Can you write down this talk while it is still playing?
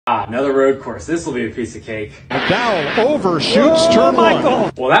Another road course. This will be a piece of cake. McDowell overshoots turn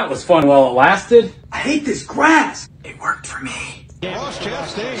one. Well, that was fun while it lasted. I hate this grass. It worked for me. Lost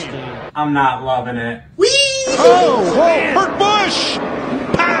Chastain. I'm not loving it. Whee! Oh, whoa, Kurt Busch!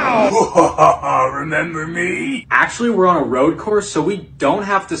 Pow! Remember me? Actually, we're on a road course, so we don't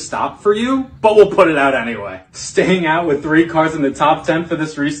have to stop for you, but we'll put it out anyway. Staying out with 3 cars in the top 10 for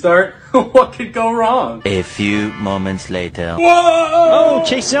this restart? What could go wrong? A few moments later. Whoa! Oh,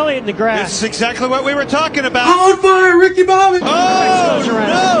 Chase Elliott in the grass. This is exactly what we were talking about. I'm on fire, Ricky Bobby! Oh,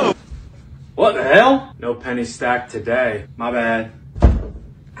 no! What the hell? No penny stacked today. My bad.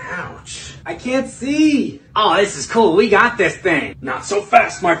 Ouch. I can't see. Oh, this is cool. We got this thing. Not so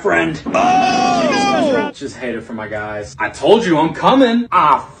fast, my friend. Oh, no! Just hate it for my guys. I told you I'm coming.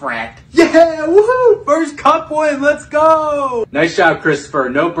 Ah, fret. Yeah, woohoo! First cup win. Let's go. Nice job, Christopher.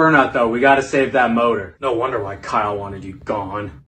 No burnout, though. We got to save that motor. No wonder why Kyle wanted you gone.